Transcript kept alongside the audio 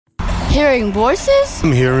Hearing voices?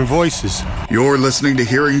 I'm hearing voices. You're listening to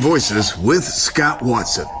Hearing Voices with Scott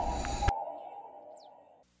Watson.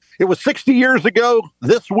 It was 60 years ago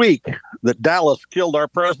this week that Dallas killed our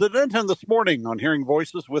president, and this morning on Hearing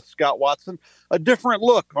Voices with Scott Watson, a different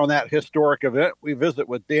look on that historic event. We visit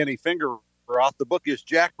with Danny Fingeroth. The book is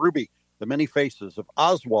Jack Ruby, The Many Faces of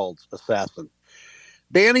Oswald's Assassin.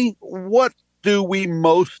 Danny, what do we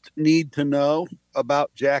most need to know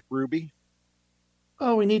about Jack Ruby?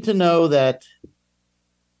 Oh, we need to know that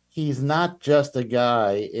he's not just a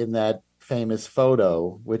guy in that famous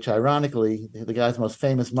photo, which ironically, the guy's most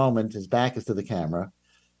famous moment, his back is to the camera.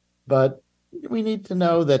 But we need to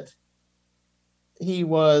know that he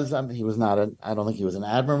was, I don't think he was an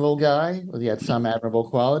admirable guy. He had some admirable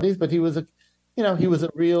qualities, but he was a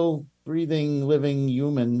real breathing, living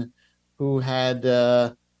human who had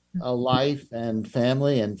a life and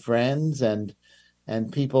family and friends and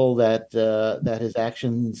people that his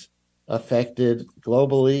actions affected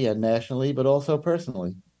globally and nationally, but also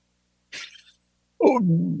personally.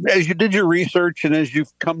 As you did your research and as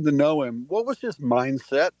you've come to know him, what was his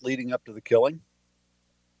mindset leading up to the killing?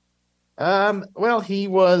 Well, he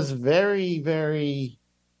was very, very.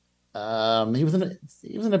 He was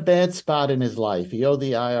in a bad spot in his life. He owed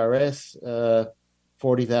the IRS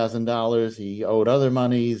 $40,000. He owed other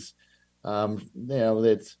monies.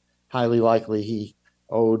 It's highly likely he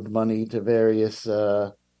owed money to various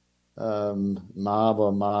mob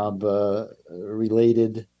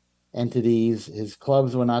related entities. His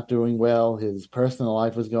clubs were not doing well. His personal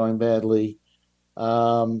life was going badly.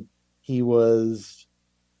 He was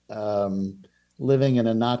living in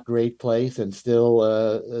a not great place and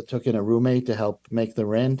still took in a roommate to help make the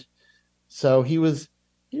rent. So he was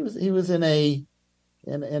in a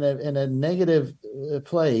negative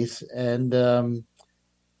place, and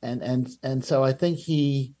so I think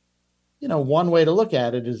he, one way to look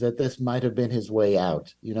at it is that this might have been his way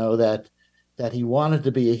out. That he wanted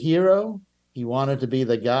to be a hero. He wanted to be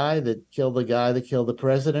the guy that killed the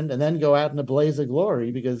president, and then go out in a blaze of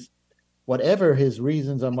glory, because whatever his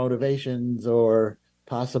reasons or motivations or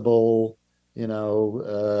possible,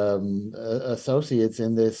 associates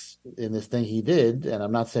in this thing he did, and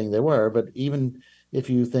I'm not saying there were, but even if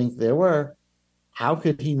you think there were, how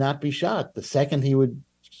could he not be shot? The second he would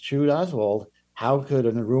shoot Oswald, how could,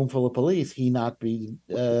 in a room full of police, he not be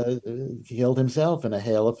killed himself in a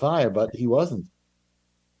hail of fire? But he wasn't.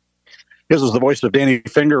 This is the voice of Danny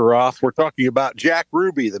Fingeroth. We're talking about Jack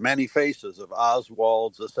Ruby, The Many Faces of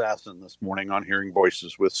Oswald's Assassin, this morning on Hearing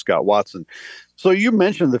Voices with Scott Watson. So you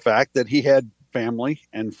mentioned the fact that he had family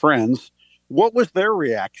and friends. What was their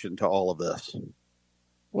reaction to all of this?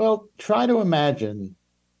 Well, try to imagine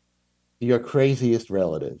your craziest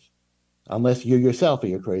relative. Unless you yourself are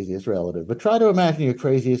your craziest relative. But try to imagine your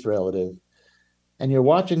craziest relative, and you're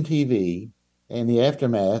watching TV in the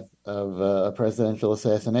aftermath of a presidential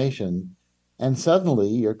assassination, and suddenly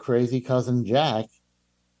your crazy cousin Jack,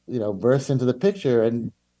 bursts into the picture,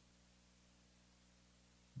 and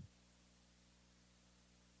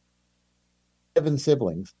seven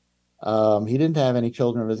siblings. He didn't have any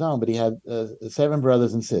children of his own, but he had 7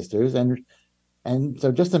 brothers and sisters, and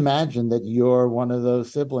so just imagine that you're one of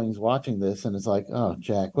those siblings watching this, and it's like, oh,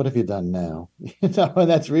 Jack, what have you done now? And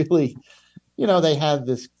that's really, they had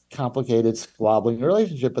this complicated, squabbling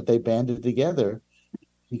relationship, but they banded together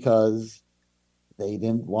because they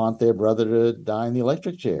didn't want their brother to die in the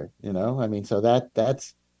electric chair. So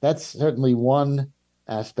that's certainly one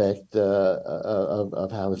aspect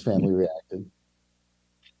of how his family reacted.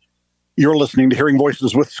 You're listening to Hearing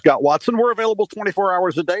Voices with Scott Watson. We're available 24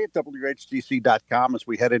 hours a day at WHTC.com. As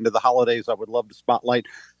we head into the holidays, I would love to spotlight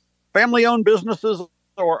family-owned businesses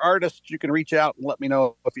or artists. You can reach out and let me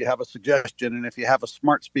know if you have a suggestion. And if you have a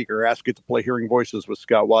smart speaker, ask it to play Hearing Voices with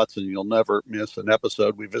Scott Watson. You'll never miss an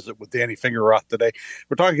episode. We visit with Danny Fingeroth today.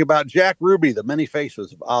 We're talking about Jack Ruby, The Many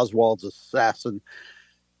Faces of Oswald's Assassin,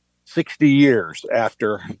 60 years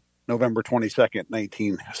after November 22nd,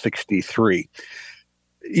 1963.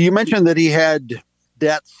 You mentioned that he had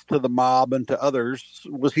debts to the mob and to others.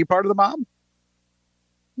 Was he part of the mob?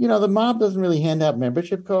 The mob doesn't really hand out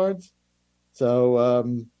membership cards. So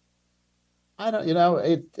I don't,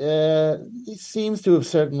 he seems to have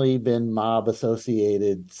certainly been mob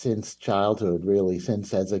associated since childhood, really,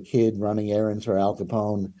 since as a kid running errands for Al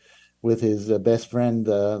Capone with his best friend,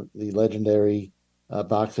 the legendary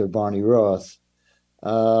boxer Barney Ross.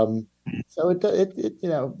 So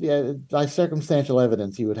by circumstantial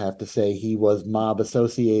evidence, you would have to say he was mob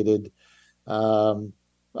associated. When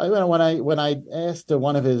I asked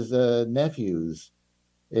one of his nephews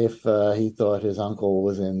if he thought his uncle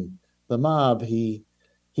was in the mob, he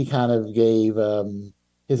kind of gave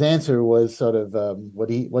his answer was sort of what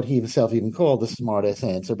he himself even called the smartass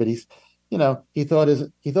answer. But he thought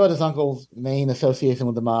his uncle's main association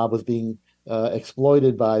with the mob was being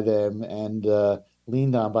exploited by them and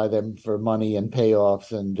leaned on by them for money and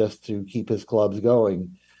payoffs and just to keep his clubs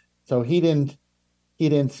going. So he didn't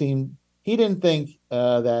think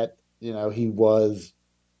that he was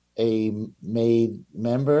a made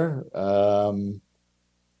member,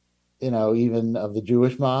 even of the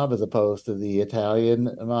Jewish mob as opposed to the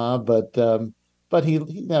Italian mob. But the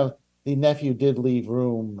nephew did leave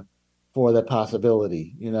room for the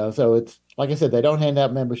possibility. So it's like I said, they don't hand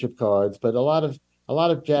out membership cards, but a lot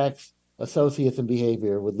of Jack's associates and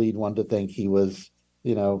behavior would lead one to think he was,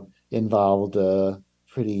 involved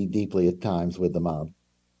pretty deeply at times with the mob.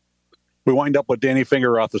 We wind up with Danny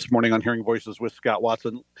Fingeroth this morning on Hearing Voices with Scott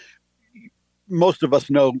Watson. Most of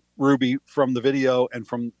us know Ruby from the video and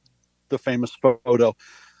from the famous photo.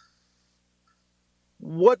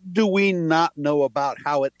 What do we not know about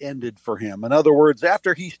how it ended for him? In other words,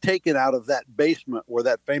 after he's taken out of that basement where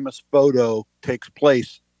that famous photo takes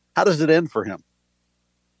place, how does it end for him?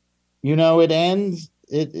 It ends.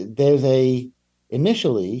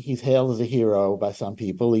 Initially he's hailed as a hero by some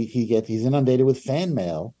people. He's inundated with fan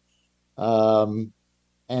mail, and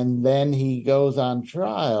then he goes on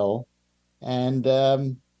trial, and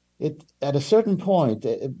at a certain point,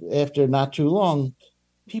 after not too long,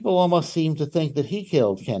 people almost seem to think that he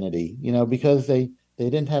killed Kennedy, because they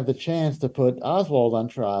didn't have the chance to put Oswald on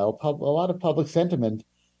trial. A lot of public sentiment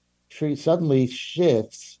suddenly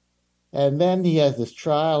shifts, and then he has this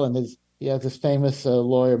trial, and he has this famous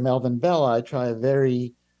lawyer, Melvin Belli, try a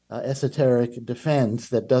very esoteric defense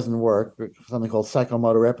that doesn't work, something called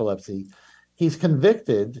psychomotor epilepsy. He's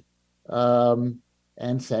convicted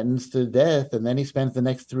and sentenced to death, and then he spends the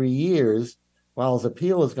next 3 years while his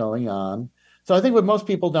appeal is going on. So I think what most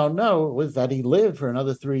people don't know was that he lived for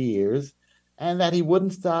another 3 years and that he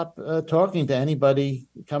wouldn't stop talking to anybody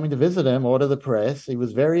coming to visit him or to the press. He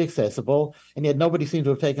was very accessible, and yet nobody seemed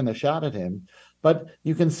to have taken a shot at him. But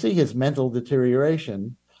you can see his mental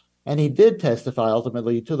deterioration. And he did testify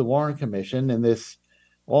ultimately to the Warren Commission in this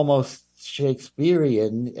almost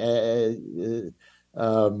Shakespearean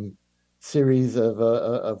series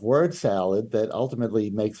of word salad that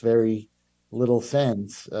ultimately makes very little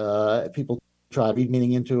sense. People try to read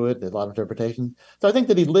meaning into it. There's a lot of interpretation. So I think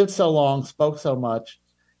that he lived so long, spoke so much,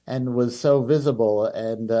 and was so visible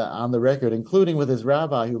and on the record, including with his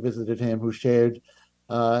rabbi who visited him, who shared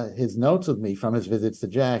his notes with me from his visits to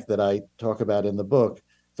Jack that I talk about in the book.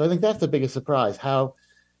 So I think that's the biggest surprise, how,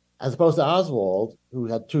 as opposed to Oswald, who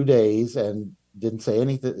had 2 days and didn't say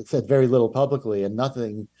anything, said very little publicly and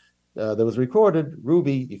nothing that was recorded,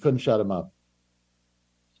 Ruby, you couldn't shut him up.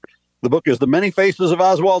 The book is The Many Faces of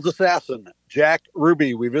Oswald's Assassin, Jack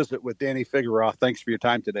Ruby. We visit with Danny Fingeroth. Thanks for your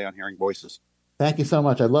time today on Hearing Voices. Thank you so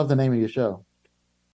much. I love the name of your show.